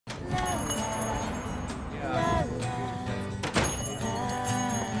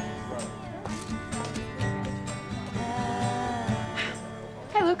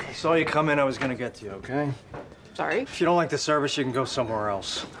Saw you come in, I was gonna get to you, okay? Sorry? If you don't like the service, you can go somewhere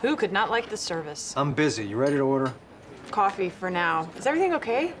else. Who could not like the service? I'm busy. You ready to order? Coffee for now. Is everything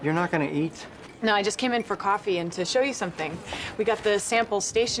okay? You're not gonna eat? No, I just came in for coffee and to show you something. We got the sample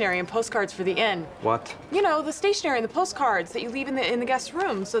stationery and postcards for the inn. What? You know, the stationery and the postcards that you leave in the guest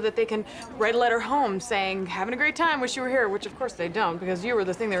room so that they can write a letter home saying, having a great time, wish you were here, which of course they don't because you were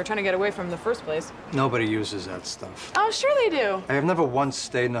the thing they were trying to get away from in the first place. Nobody uses that stuff. Oh, sure they do. I have never once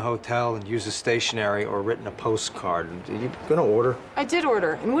stayed in a hotel and used a stationery or written a postcard. Are you gonna order? I did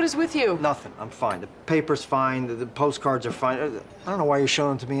order. And what is with you? Nothing. I'm fine. The paper's fine. The postcards are fine. I don't know why you're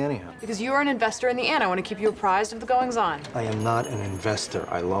showing them to me anyhow. Because you are an investor in the inn. I want to keep you apprised of the goings-on. I am not an investor.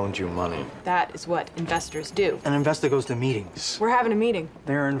 I loaned you money. That is what investors do. An investor goes to meetings. We're having a meeting.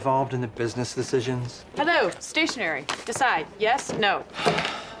 They're involved in the business decisions. Hello, stationery. Decide, yes, no.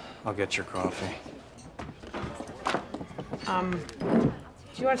 I'll get your coffee. Do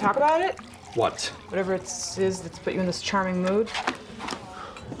you want to talk about it? What? Whatever it is that's put you in this charming mood.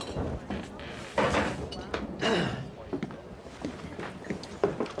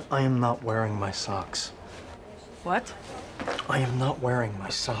 I am not wearing my socks. What? I am not wearing my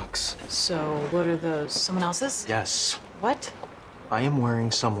socks. So, what are those? Someone else's? Yes. What? I am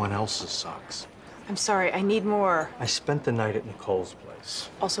wearing someone else's socks. I'm sorry, I need more. I spent the night at Nicole's place.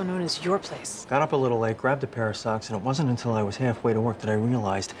 Also known as your place. Got up a little late, grabbed a pair of socks, and it wasn't until I was halfway to work that I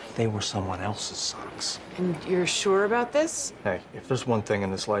realized they were someone else's socks. And you're sure about this? Hey, if there's one thing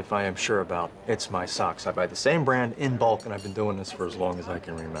in this life I am sure about, it's my socks. I buy the same brand in bulk, and I've been doing this for as long as I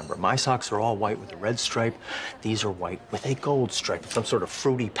can remember. My socks are all white with a red stripe. These are white with a gold stripe, some sort of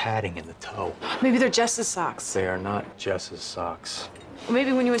fruity padding in the toe. Maybe they're Jess's socks. They are not Jess's socks.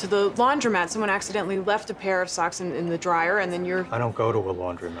 Maybe when you went to the laundromat, someone accidentally left a pair of socks in the dryer, and then you're... I don't go to a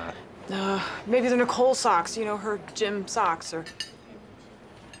laundromat. Maybe they're Nicole socks, you know, her gym socks, or...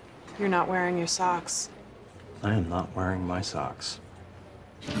 You're not wearing your socks. I am not wearing my socks.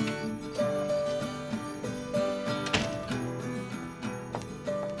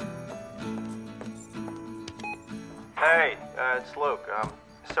 Hey, it's Luke.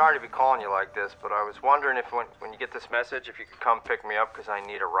 Sorry to be calling you like this, but I was wondering if when you get this message, if you could come pick me up because I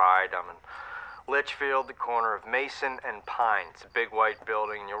need a ride. I'm in Litchfield, the corner of Mason and Pine. It's a big white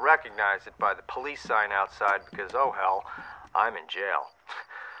building, and you'll recognize it by the police sign outside because, oh hell, I'm in jail.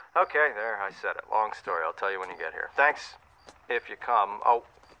 Okay, there, I said it. Long story. I'll tell you when you get here. Thanks if you come. Oh,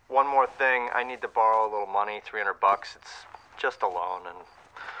 one more thing. I need to borrow a little money, $300. It's just a loan, and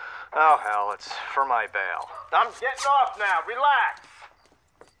oh hell, it's for my bail. I'm getting off now. Relax.